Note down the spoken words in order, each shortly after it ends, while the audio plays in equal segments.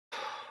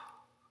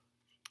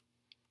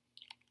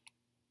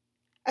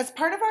As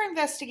part of our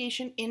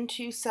investigation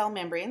into cell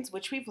membranes,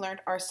 which we've learned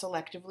are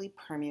selectively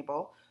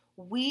permeable,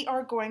 we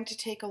are going to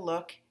take a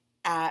look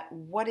at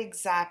what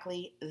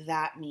exactly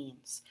that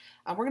means.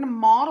 We're going to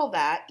model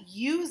that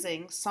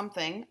using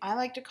something I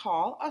like to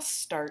call a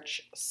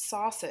starch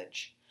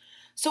sausage.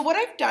 So what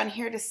I've done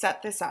here to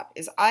set this up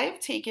is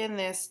I've taken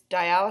this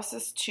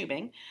dialysis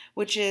tubing,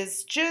 which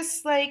is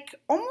just like,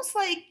 almost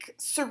like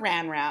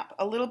saran wrap,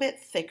 a little bit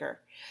thicker.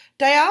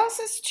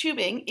 Dialysis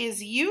tubing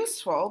is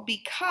useful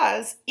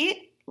because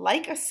it,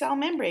 like a cell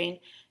membrane,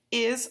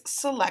 is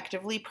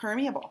selectively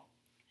permeable,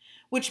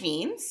 which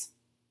means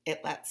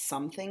it lets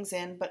some things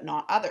in but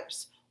not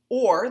others,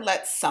 or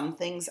lets some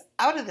things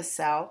out of the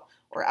cell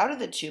or out of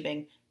the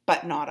tubing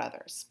but not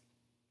others.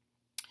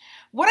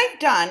 What I've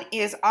done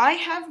is I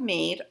have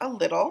made a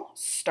little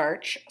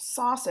starch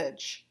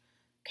sausage,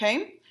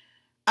 okay?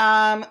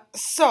 And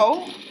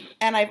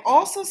I've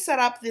also set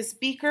up this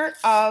beaker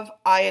of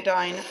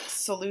iodine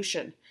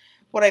solution.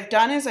 What I've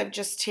done is I've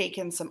just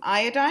taken some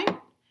iodine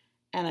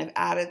and I've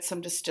added some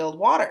distilled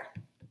water.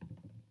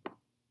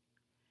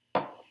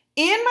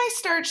 In my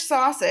starch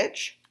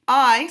sausage,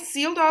 I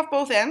sealed off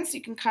both ends.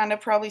 You can kind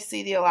of probably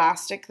see the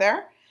elastic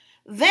there.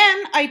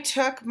 Then I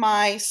took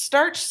my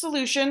starch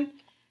solution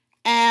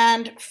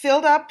and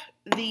filled up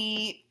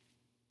the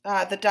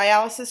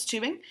dialysis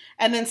tubing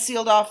and then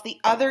sealed off the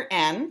other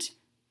end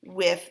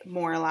with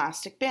more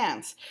elastic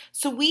bands.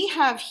 So we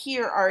have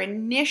here our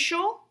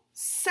initial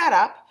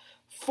setup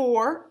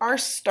for our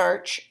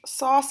starch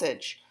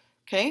sausage.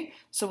 Okay,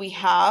 so we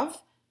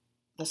have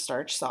the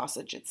starch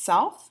sausage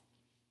itself.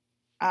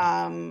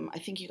 I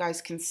think you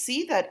guys can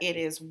see that it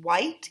is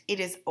white.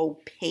 It is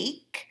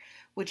opaque,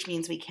 which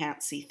means we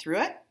can't see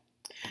through it.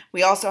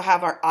 We also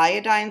have our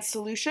iodine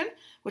solution,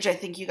 which I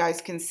think you guys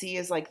can see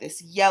is like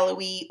this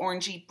yellowy,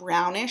 orangey,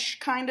 brownish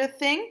kind of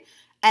thing.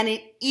 And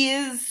it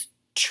is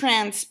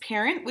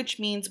transparent, which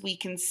means we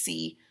can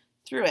see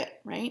through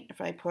it, right?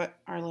 If I put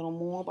our little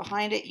mole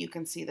behind it, you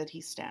can see that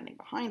he's standing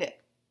behind it.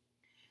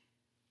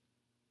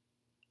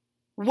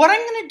 What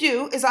I'm going to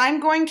do is I'm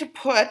going to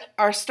put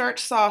our starch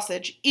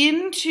sausage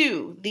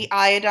into the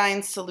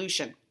iodine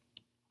solution.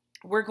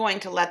 We're going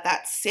to let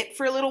that sit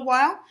for a little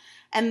while,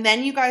 and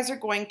then you guys are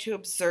going to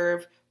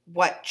observe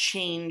what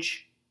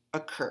change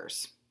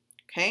occurs,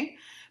 okay?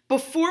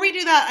 Before we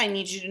do that, I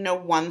need you to know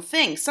one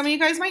thing. Some of you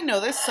guys might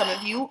know this, some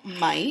of you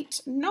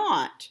might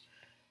not.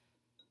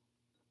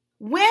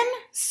 When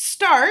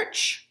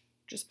starch,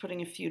 just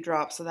putting a few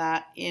drops of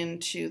that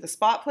into the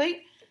spot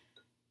plate,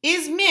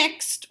 is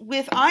mixed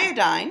with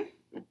iodine,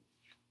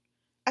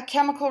 a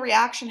chemical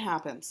reaction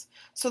happens.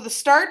 So the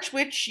starch,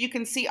 which you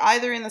can see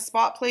either in the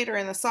spot plate or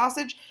in the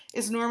sausage,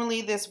 is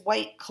normally this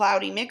white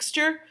cloudy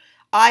mixture.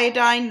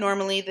 Iodine,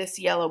 normally this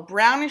yellow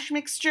brownish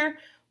mixture.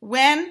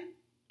 When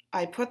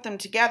I put them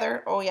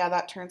together, oh yeah,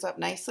 that turns up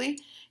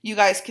nicely. You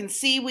guys can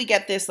see we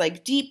get this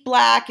like deep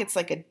black. It's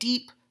like a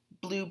deep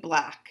blue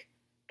black,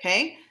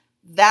 okay?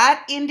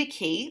 That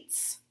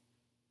indicates,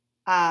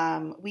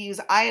 we use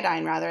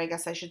iodine rather, I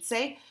guess I should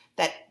say,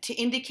 that to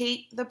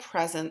indicate the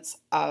presence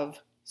of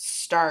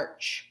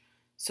starch.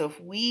 So if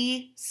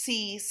we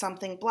see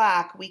something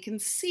black, we can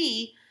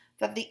see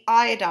that the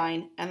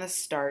iodine and the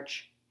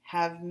starch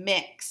have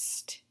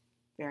mixed.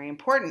 Very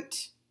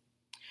important.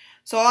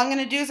 So all I'm going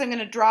to do is I'm going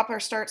to drop our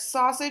starch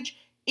sausage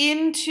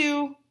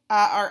into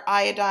our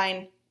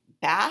iodine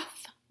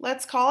bath,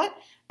 let's call it,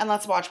 and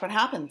let's watch what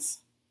happens.